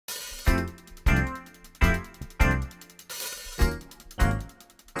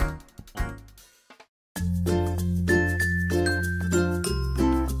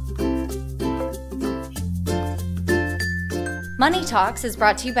Money Talks is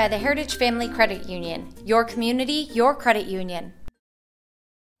brought to you by the Heritage Family Credit Union. Your community, your credit union.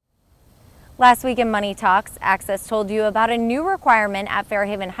 Last week in Money Talks, Access told you about a new requirement at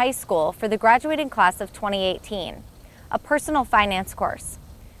Fairhaven High School for the graduating class of 2018, a personal finance course.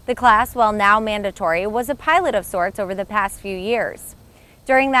 The class, while now mandatory, was a pilot of sorts over the past few years.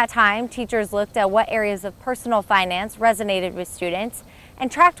 During that time, teachers looked at what areas of personal finance resonated with students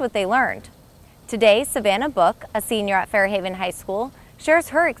and tracked what they learned. Today, Savannah Book, a senior at Fairhaven High School, shares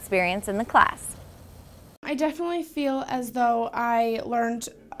her experience in the class. I definitely feel as though I learned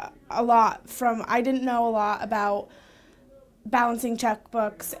a lot I didn't know a lot about balancing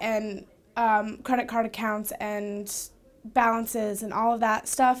checkbooks and credit card accounts and balances and all of that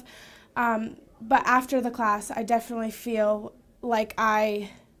stuff. But after the class, I definitely feel like I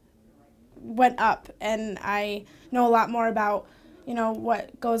went up and I know a lot more about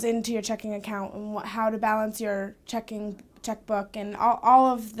what goes into your checking account and how to balance your checkbook and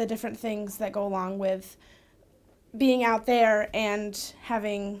all of the different things that go along with being out there and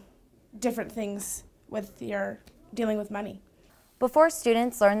having different things with your dealing with money. Before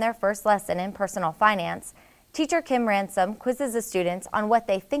students learn their first lesson in personal finance, teacher Kim Ransom quizzes the students on what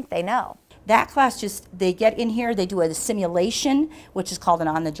they think they know. That class they get in here, they do a simulation, which is called an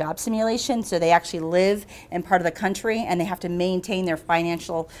on-the-job simulation. So they actually live in part of the country and they have to maintain their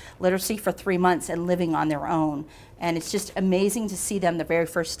financial literacy for 3 months and living on their own. And it's just amazing to see them the very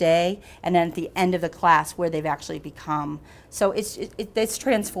first day and then at the end of the class where they've actually become. So it's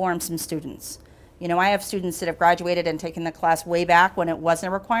transformed some students. I have students that have graduated and taken the class way back when it wasn't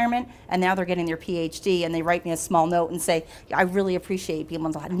a requirement, and now they're getting their PhD, and they write me a small note and say, I really appreciate being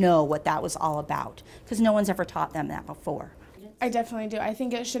able to know what that was all about, because no one's ever taught them that before. I definitely do. I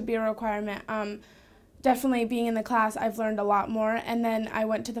think it should be a requirement. Definitely being in the class, I've learned a lot more, and then I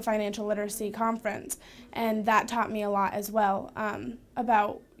went to the financial literacy conference, and that taught me a lot as well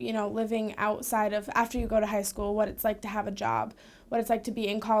about, living outside of, after you go to high school, what it's like to have a job, what it's like to be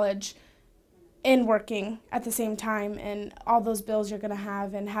in college, and working at the same time, and all those bills you're going to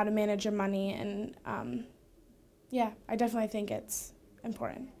have and how to manage your money. And yeah, I definitely think it's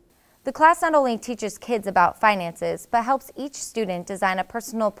important. The class not only teaches kids about finances, but helps each student design a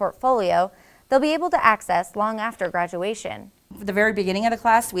personal portfolio they'll be able to access long after graduation. At the very beginning of the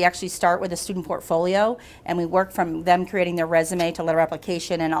class, we actually start with a student portfolio, and we work from them creating their resume to letter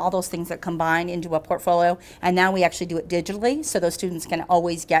application and all those things that combine into a portfolio. And now we actually do it digitally, so those students can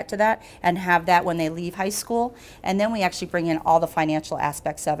always get to that and have that when they leave high school. And then we actually bring in all the financial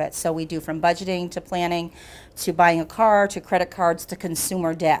aspects of it. So we do from budgeting to planning to buying a car to credit cards to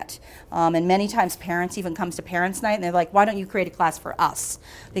consumer debt. And many times parents even comes to parents' night and they're like, why don't you create a class for us?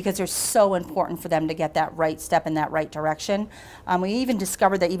 Because they're so important for them to get that right step in that right direction. We even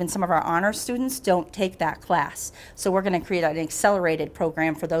discovered that even some of our honor students don't take that class. So we're going to create an accelerated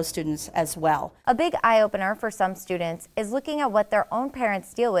program for those students as well. A big eye-opener for some students is looking at what their own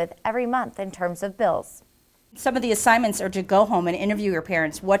parents deal with every month in terms of bills. Some of the assignments are to go home and interview your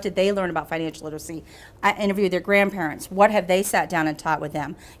parents. What did they learn about financial literacy? Interview their grandparents. What have they sat down and taught with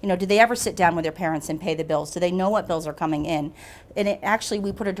them? Do they ever sit down with their parents and pay the bills? Do they know what bills are coming in? And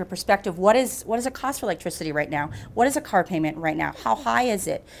we put it into perspective. What is a cost for electricity right now? What is a car payment right now? How high is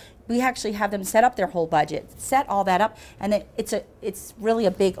it? We actually have them set up their whole budget, set all that up, and it's really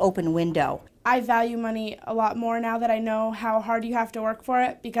a big open window. I value money a lot more now that I know how hard you have to work for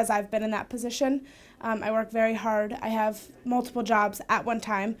it, because I've been in that position. I work very hard. I have multiple jobs at one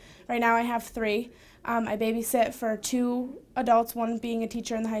time. Right now I have 3. I babysit for 2 adults, one being a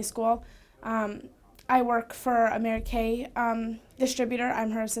teacher in the high school. I work for a Mary Kay distributor.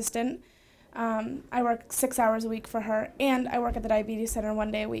 I'm her assistant. I work 6 hours a week for her, and I work at the diabetes center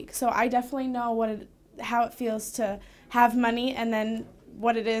 1 day a week. So I definitely know how it feels to have money and then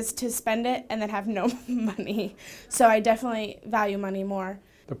what it is to spend it and then have no money. So I definitely value money more.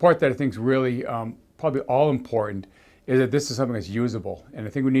 The part that I think is really probably all important is that this is something that's usable. And I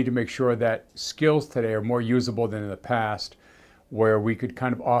think we need to make sure that skills today are more usable than in the past, where we could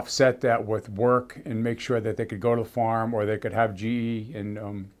kind of offset that with work and make sure that they could go to the farm or they could have GE,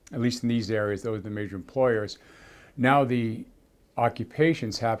 and at least in these areas, those are the major employers. Now the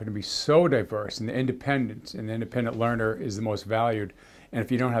occupations happen to be so diverse, and the independent learner is the most valued. And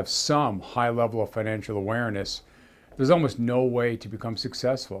if you don't have some high level of financial awareness, there's almost no way to become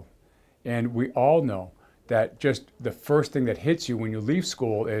successful. And we all know that just the first thing that hits you when you leave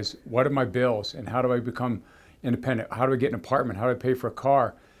school is, what are my bills and how do I become independent? How do I get an apartment? How do I pay for a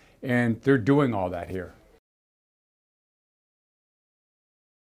car? And they're doing all that here.